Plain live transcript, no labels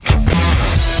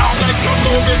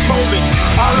move it.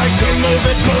 I like to move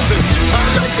it, move it. I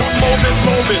like to move it,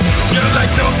 move it. You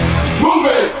like to move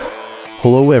it.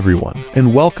 Hello everyone,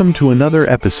 and welcome to another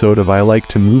episode of I Like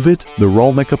to Move It, the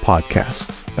Rolnica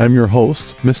Podcasts. I'm your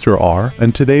host, Mr. R,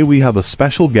 and today we have a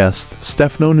special guest,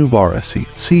 Stefano Novaresi,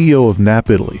 CEO of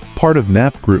NAP Italy, part of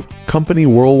NAP Group, company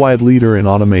worldwide leader in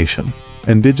automation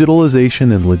and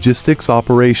digitalization and logistics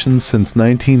operations since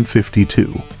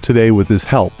 1952. Today, with his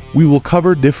help, we will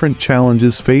cover different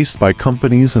challenges faced by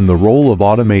companies and the role of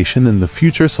automation in the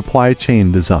future supply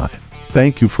chain design.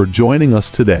 Thank you for joining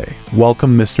us today.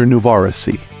 Welcome, Mr.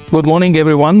 Novaresi. Good morning,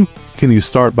 everyone. Can you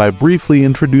start by briefly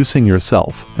introducing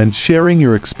yourself and sharing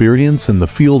your experience in the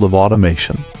field of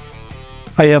automation?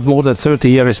 I have more than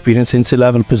 30-year experience in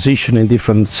C-level position in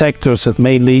different sectors,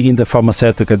 mainly in the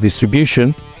pharmaceutical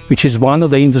distribution, which is one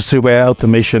of the industry where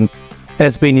automation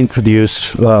has been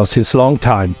introduced since a long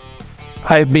time.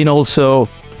 I've been also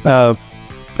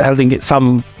holding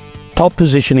some top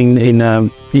position in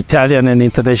Italian and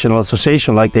international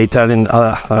association, like the Italian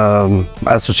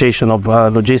Association of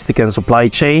Logistics and Supply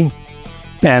Chain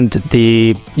and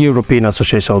the European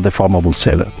Association of the Pharma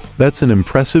Wholesaler. That's an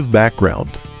impressive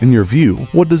background. In your view,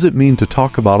 what does it mean to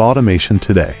talk about automation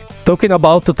today? Talking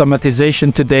about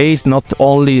automatization today is not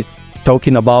only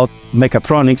talking about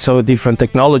mechatronics or different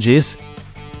technologies,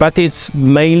 but it's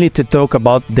mainly to talk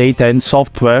about data and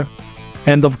software,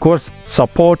 and of course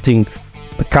supporting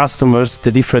the customers,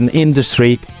 the different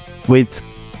industry, with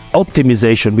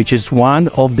optimization, which is one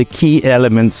of the key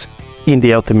elements in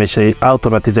the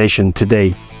automatization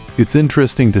today. It's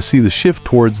interesting to see the shift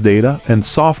towards data and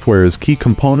software as key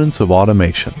components of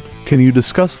automation. Can you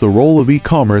discuss the role of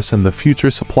e-commerce in the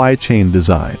future supply chain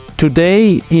design?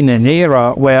 Today, in an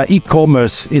era where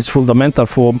e-commerce is fundamental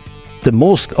for the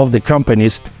most of the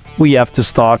companies, we have to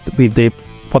start with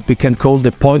what we can call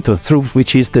the point of truth,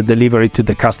 which is the delivery to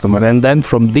the customer. And then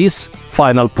from this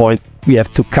final point, we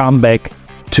have to come back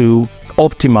to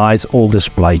optimize all the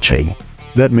supply chain.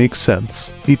 That makes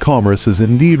sense. E-commerce is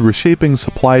indeed reshaping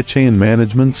supply chain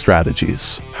management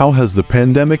strategies. How has the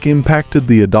pandemic impacted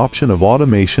the adoption of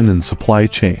automation in supply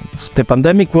chains? The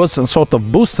pandemic was a sort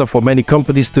of booster for many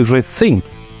companies to rethink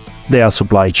their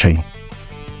supply chain.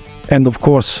 And of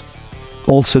course,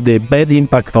 also the bad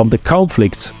impact of the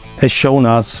conflicts has shown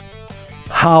us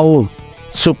how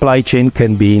supply chain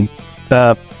can be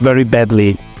very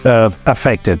badly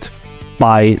affected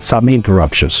by some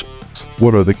interruptions.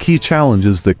 What are the key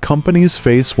challenges that companies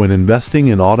face when investing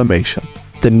in automation?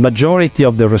 The majority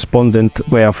of the respondents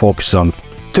were focused on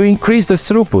to increase the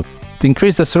throughput. To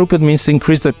increase the throughput means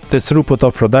increase the throughput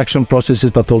of production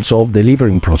processes, but also of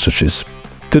delivering processes.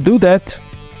 To do that,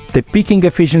 the picking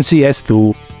efficiency has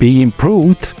to be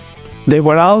improved. The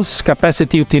warehouse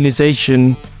capacity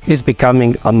utilization is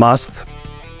becoming a must.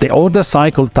 The order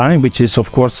cycle time, which is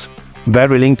of course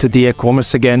very linked to the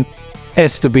e-commerce again,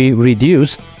 has to be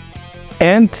reduced.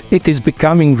 And it is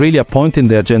becoming really a point in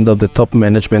the agenda of the top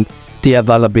management, the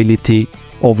availability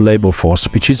of labor force,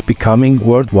 which is becoming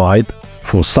worldwide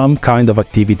for some kind of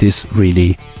activities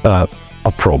really a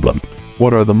problem.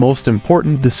 What are the most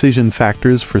important decision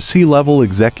factors for C-level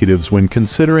executives when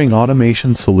considering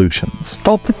automation solutions?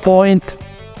 Top point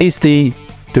is the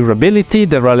durability,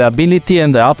 the reliability,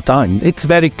 and the uptime. It's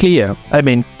very clear. I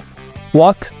mean,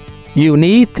 what you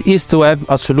need is to have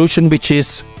a solution which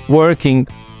is working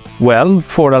well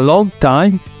for a long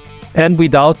time and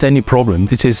without any problem.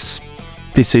 This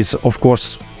is of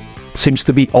course seems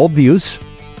to be obvious,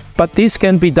 but this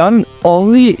can be done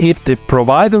only if the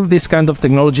provider of this kind of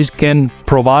technologies can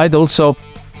provide also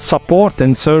support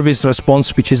and service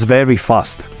response which is very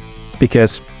fast,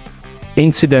 because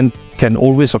incident can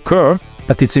always occur,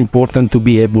 but it's important to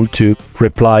be able to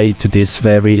reply to this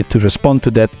to respond to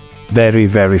that very,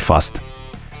 very fast.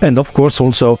 And of course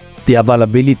also the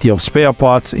availability of spare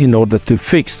parts in order to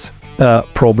fix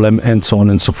problem and so on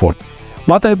and so forth.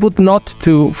 But I would not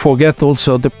to forget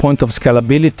also the point of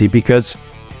scalability, because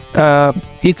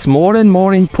it's more and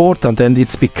more important, and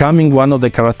it's becoming one of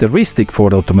the characteristics for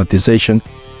automatization,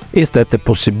 is that the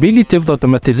possibility of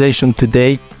automatization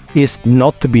today is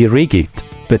not to be rigid,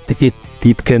 but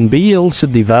it can be also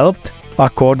developed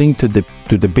according to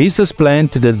the business plan,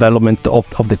 to the development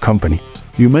of the company.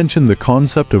 You mentioned the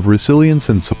concept of resilience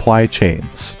in supply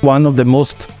chains. One of the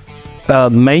most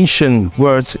mentioned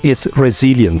words is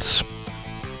resilience.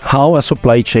 How a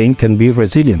supply chain can be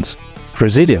resilient.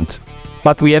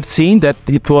 But we have seen that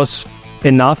it was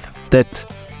enough that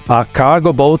a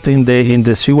cargo boat in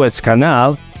the Suez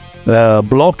Canal,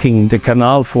 blocking the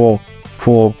canal for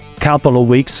couple of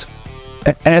weeks,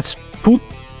 has put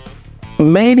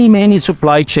many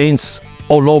supply chains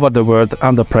all over the world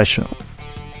under pressure.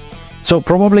 So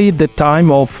probably the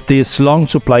time of this long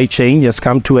supply chain has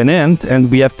come to an end, and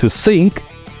we have to think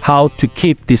how to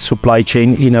keep this supply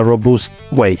chain in a robust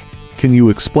way. Can you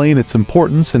explain its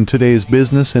importance in today's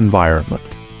business environment?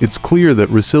 It's clear that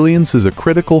resilience is a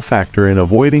critical factor in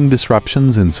avoiding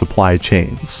disruptions in supply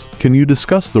chains. Can you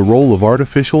discuss the role of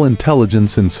artificial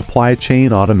intelligence in supply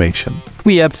chain automation?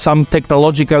 We have some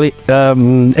technological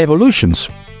evolutions.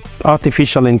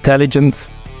 Artificial intelligence,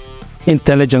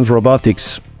 intelligent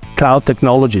robotics, cloud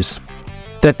technologies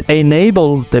that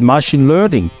enable the machine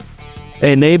learning,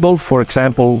 enable, for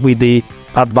example, with the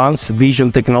advanced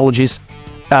vision technologies,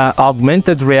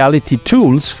 augmented reality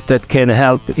tools that can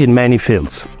help in many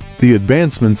fields. The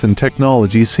advancements in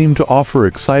technology seem to offer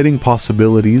exciting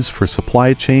possibilities for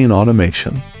supply chain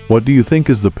automation. What do you think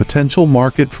is the potential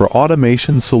market for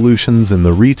automation solutions in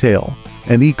the retail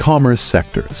and e-commerce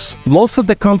sectors? Most of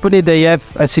the company, they have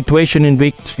a situation in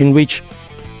which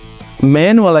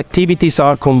manual activities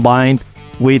are combined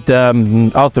with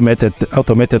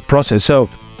automated process. So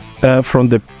from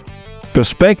the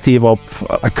perspective of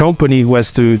a company who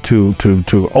has to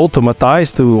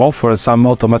automatize, to offer some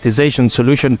automatization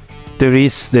solution, there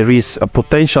is a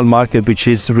potential market which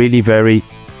is really very,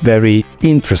 very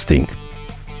interesting,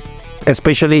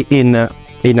 especially in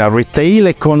a retail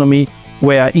economy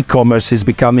where e-commerce is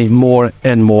becoming more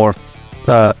and more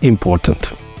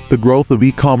important. The growth of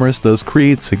e-commerce does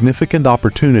create significant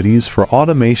opportunities for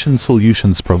automation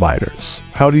solutions providers.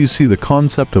 How do you see the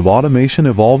concept of automation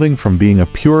evolving from being a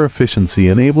pure efficiency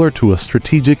enabler to a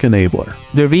strategic enabler?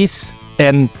 There is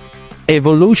an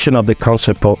evolution of the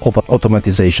concept of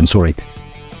automatization,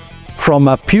 from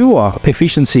a pure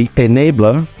efficiency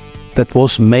enabler that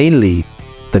was mainly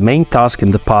the main task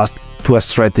in the past to a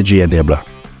strategy enabler,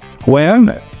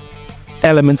 where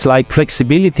elements like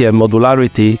flexibility and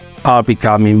modularity are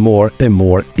becoming more and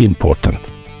more important.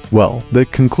 Well,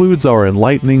 that concludes our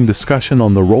enlightening discussion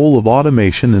on the role of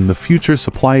automation in the future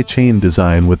supply chain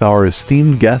design with our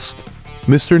esteemed guest,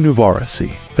 Mr.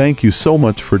 Novaresi. Thank you so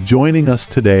much for joining us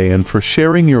today and for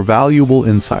sharing your valuable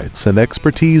insights and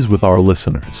expertise with our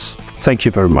listeners. Thank you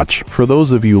very much. For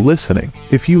those of you listening,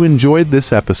 if you enjoyed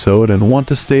this episode and want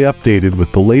to stay updated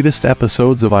with the latest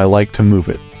episodes of I Like to Move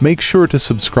It, make sure to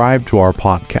subscribe to our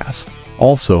podcast.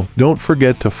 Also, don't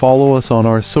forget to follow us on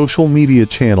our social media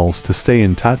channels to stay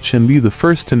in touch and be the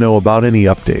first to know about any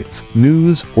updates,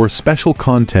 news, or special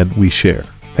content we share.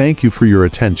 Thank you for your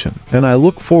attention, and I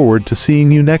look forward to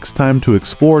seeing you next time to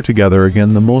explore together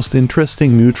again the most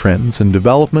interesting new trends and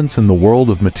developments in the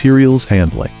world of materials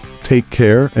handling. Take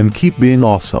care and keep being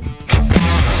awesome.